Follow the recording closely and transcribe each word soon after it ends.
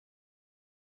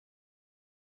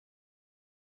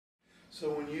So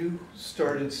when you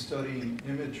started studying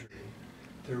imagery,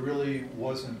 there really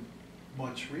wasn't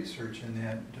much research in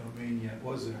that domain yet,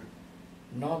 was there?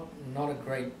 Not a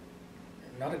great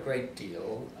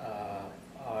deal.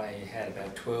 I had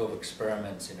about 12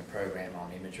 experiments in a program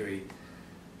on imagery.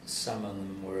 Some of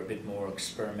them were a bit more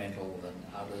experimental than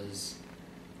others.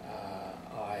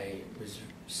 I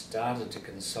started to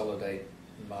consolidate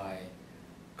my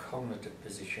cognitive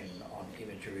position on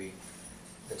imagery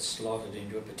that slotted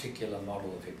into a particular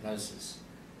model of hypnosis,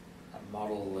 a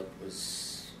model that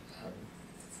was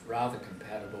rather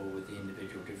compatible with the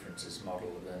individual differences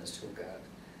model of Ernest Hilgard.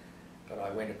 But I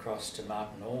went across to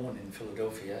Martin Orman in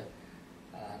Philadelphia,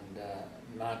 and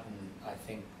Martin, I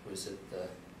think, was at the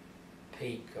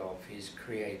peak of his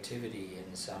creativity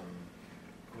and some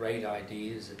great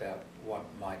ideas about what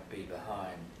might be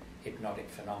behind hypnotic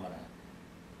phenomena,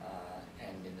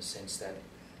 and in a sense that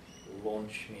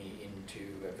launched me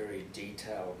into a very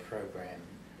detailed program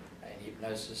in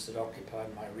hypnosis that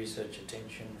occupied my research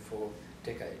attention for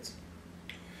decades.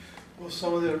 Well,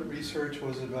 some of the research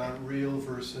was about real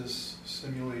versus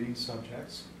simulating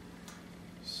subjects.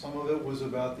 Some of it was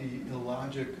about the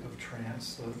illogic of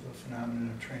trance, the phenomenon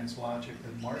of trance logic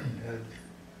that Martin had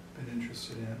been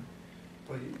interested in.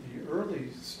 But the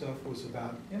early stuff was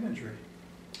about imagery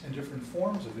and different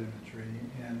forms of imagery.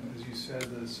 And as you said,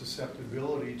 the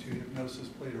susceptibility to hypnosis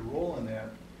played a role in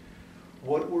that.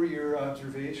 What were your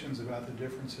observations about the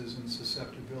differences in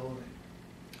susceptibility?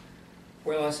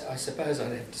 Well, I suppose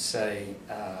I'd have to say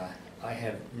I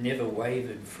have never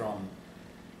wavered from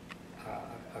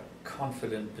a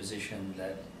confident position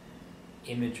that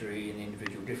imagery and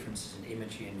individual differences in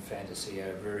imagery and fantasy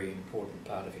are a very important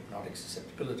part of hypnotic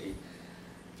susceptibility.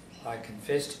 I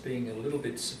confess to being a little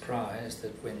bit surprised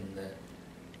that when the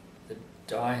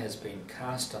die has been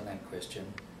cast on that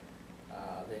question,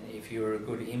 then if you're a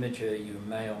good imager, you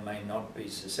may or may not be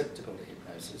susceptible to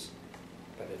hypnosis.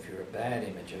 But if you're a bad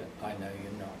imager, I know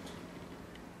you're not.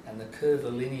 And the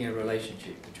curvilinear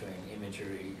relationship between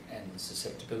imagery and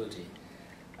susceptibility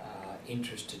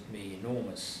interested me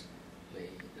enormous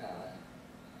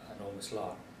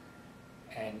lot.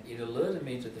 And it alerted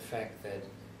me to the fact that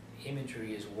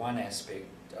imagery is one aspect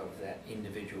of that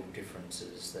individual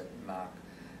differences that mark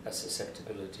a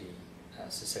susceptible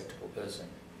person.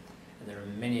 And there are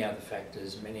many other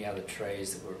factors, many other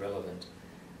traits that were relevant.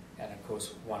 And of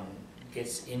course, one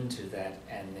gets into that,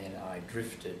 and then I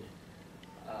drifted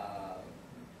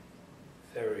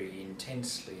very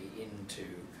intensely into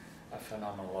a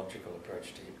phenomenological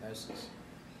approach to hypnosis.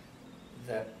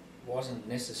 That wasn't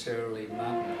necessarily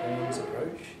Martin Orman's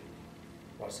approach,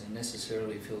 wasn't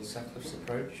necessarily Phil Sutcliffe's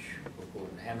approach, or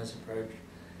Gordon Hammer's approach,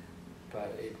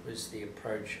 but it was the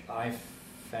approach I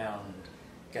found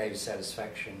gave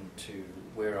satisfaction to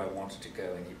where I wanted to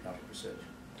go in hypnotic research.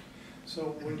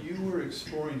 So when you were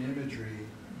exploring imagery,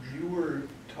 you were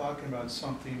talking about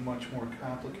something much more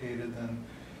complicated than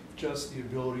just the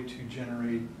ability to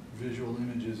generate visual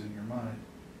images in your mind.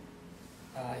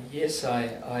 Yes,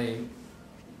 I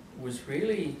was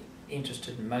really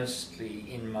interested mostly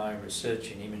in my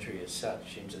research in imagery as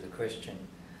such into the question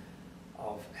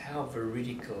of how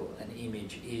veridical an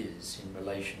image is in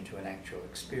relation to an actual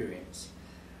experience.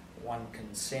 One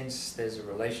can sense there's a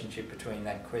relationship between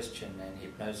that question and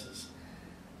hypnosis,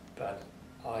 but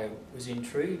I was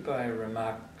intrigued by a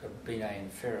remark of Binet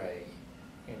and Ferret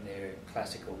in their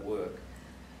classical work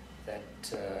that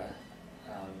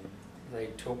they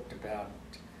talked about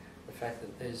the fact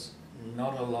that there's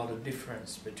not a lot of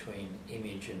difference between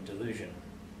image and delusion.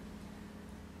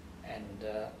 And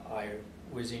I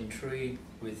was intrigued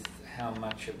with how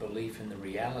much a belief in the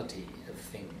reality of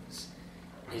things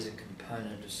is a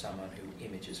component of someone who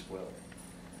images well.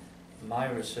 My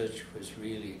research was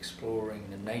really exploring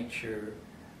the nature,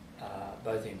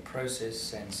 both in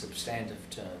process and substantive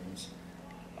terms,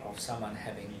 of someone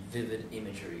having vivid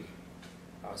imagery.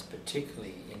 I was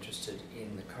particularly interested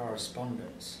in the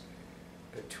correspondence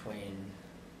between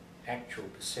actual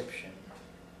perception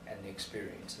and the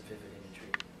experience of vivid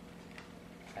imagery.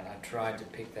 And I tried to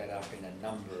pick that up in a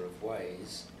number of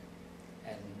ways,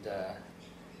 and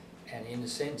in a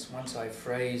sense, once I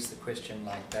phrase the question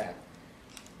like that,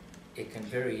 it can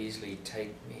very easily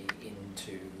take me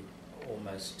into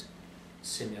almost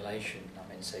simulation. I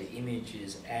mean, say image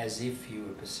is as if you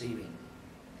were perceiving.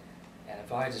 And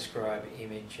if I describe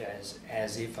image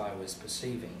as if I was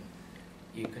perceiving,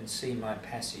 you can see my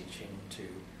passage into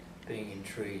being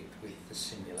intrigued with the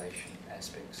simulation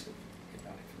aspects of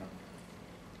hypnotic phenomena.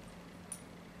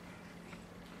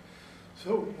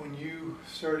 So when you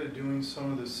started doing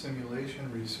some of the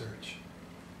simulation research,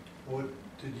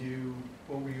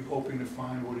 what were you hoping to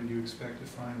find? What did you expect to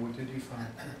find? What did you find?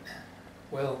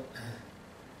 Well,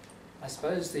 I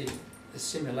suppose the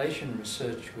simulation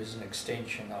research was an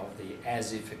extension of the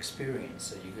as-if experience.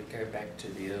 So you could go back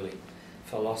to the early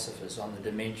philosophers on the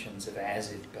dimensions of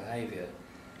as-if behaviour.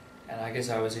 And I guess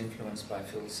I was influenced by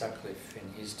Phil Sutcliffe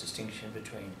in his distinction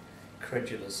between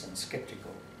credulous and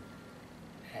sceptical.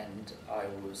 And I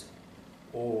was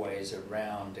always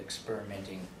around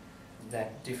experimenting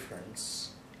that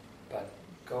difference, but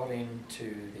got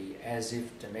into the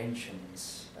as-if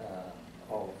dimensions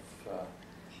of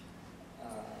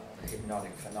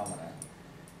hypnotic phenomena.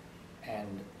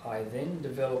 And I then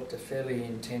developed a fairly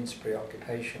intense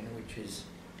preoccupation, which is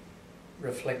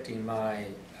reflecting my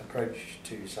approach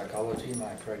to psychology,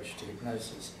 my approach to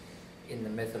hypnosis, in the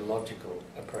methodological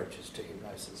approaches to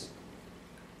hypnosis.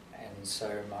 And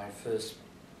so my first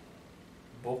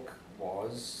book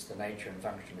was The Nature and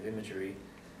Function of Imagery,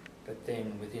 but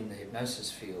then within the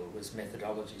hypnosis field was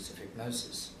Methodologies of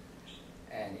Hypnosis.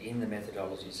 And in the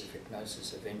Methodologies of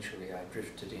Hypnosis, eventually I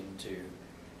drifted into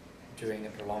doing a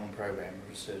prolonged program of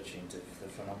research into the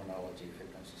phenomenology of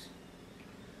hypnosis.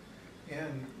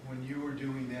 And when you were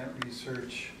doing that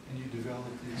research and you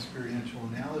developed the experiential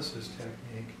analysis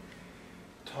technique,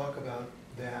 talk about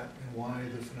that and why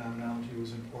the phenomenology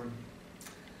was important.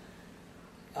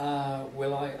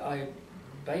 Well, I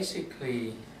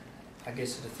basically, I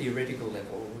guess at a theoretical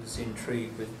level, was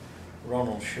intrigued with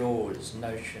Ronald Shaw's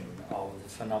notion of the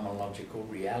phenomenological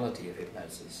reality of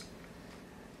hypnosis.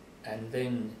 And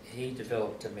then he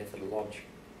developed a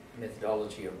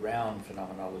methodology around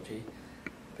phenomenology.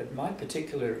 But my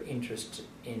particular interest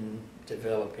in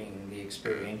developing the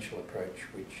experiential approach,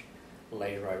 which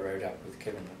later I wrote up with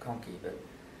Kevin McConkie, but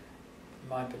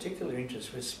my particular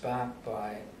interest was sparked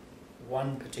by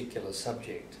one particular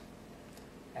subject.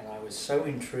 And I was so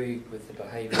intrigued with the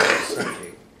behaviour of the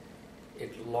subject,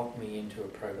 it locked me into a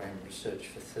program of research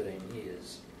for 13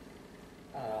 years.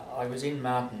 I was in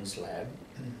Martin's lab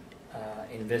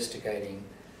investigating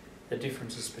the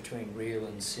differences between real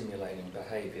and simulating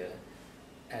behaviour,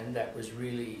 and that was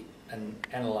really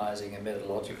analysing a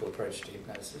methodological approach to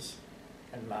hypnosis.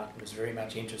 And Martin was very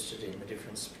much interested in the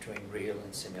difference between real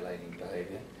and simulating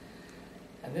behaviour.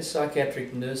 And this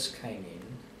psychiatric nurse came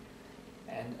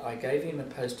in, and I gave him a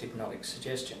post-hypnotic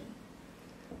suggestion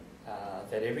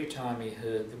that every time he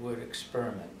heard the word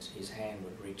experiment, his hand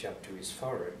would reach up to his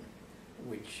forehead,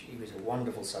 which he was a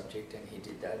wonderful subject, and he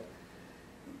did that.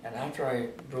 And after I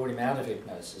brought him out of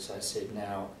hypnosis, I said,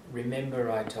 now,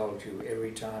 remember I told you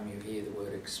every time you hear the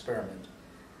word experiment,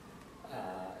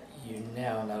 you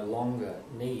now no longer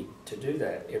need to do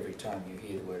that every time you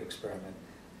hear the word experiment.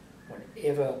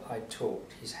 Whenever I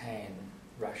talked, his hand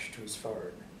rushed to his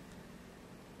forehead.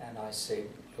 And I said,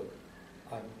 look,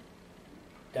 I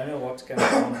don't know what's going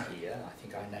on here, I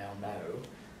think I now know,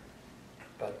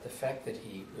 but the fact that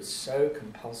he was so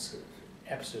compulsive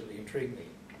absolutely intrigued me.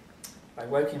 I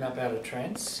woke him up out of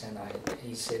trance, and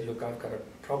he said, look, I've got a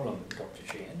problem, Dr.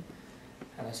 Sheehan.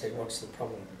 And I said, what's the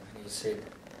problem? And he said,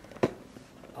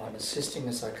 I'm assisting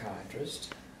a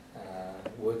psychiatrist,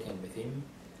 working with him,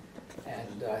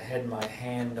 and I had my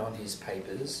hand on his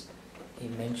papers. He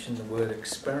mentioned the word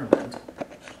experiment.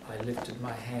 I lifted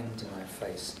my hand to my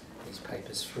face. His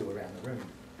papers flew around the room.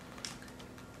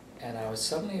 And I was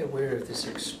suddenly aware of this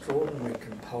extraordinary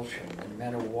compulsion. No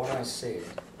matter what I said,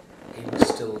 he was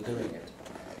still doing it.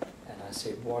 And I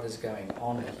said, what is going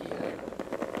on here?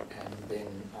 And then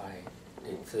I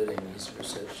did 13 years of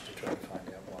research to try to find out.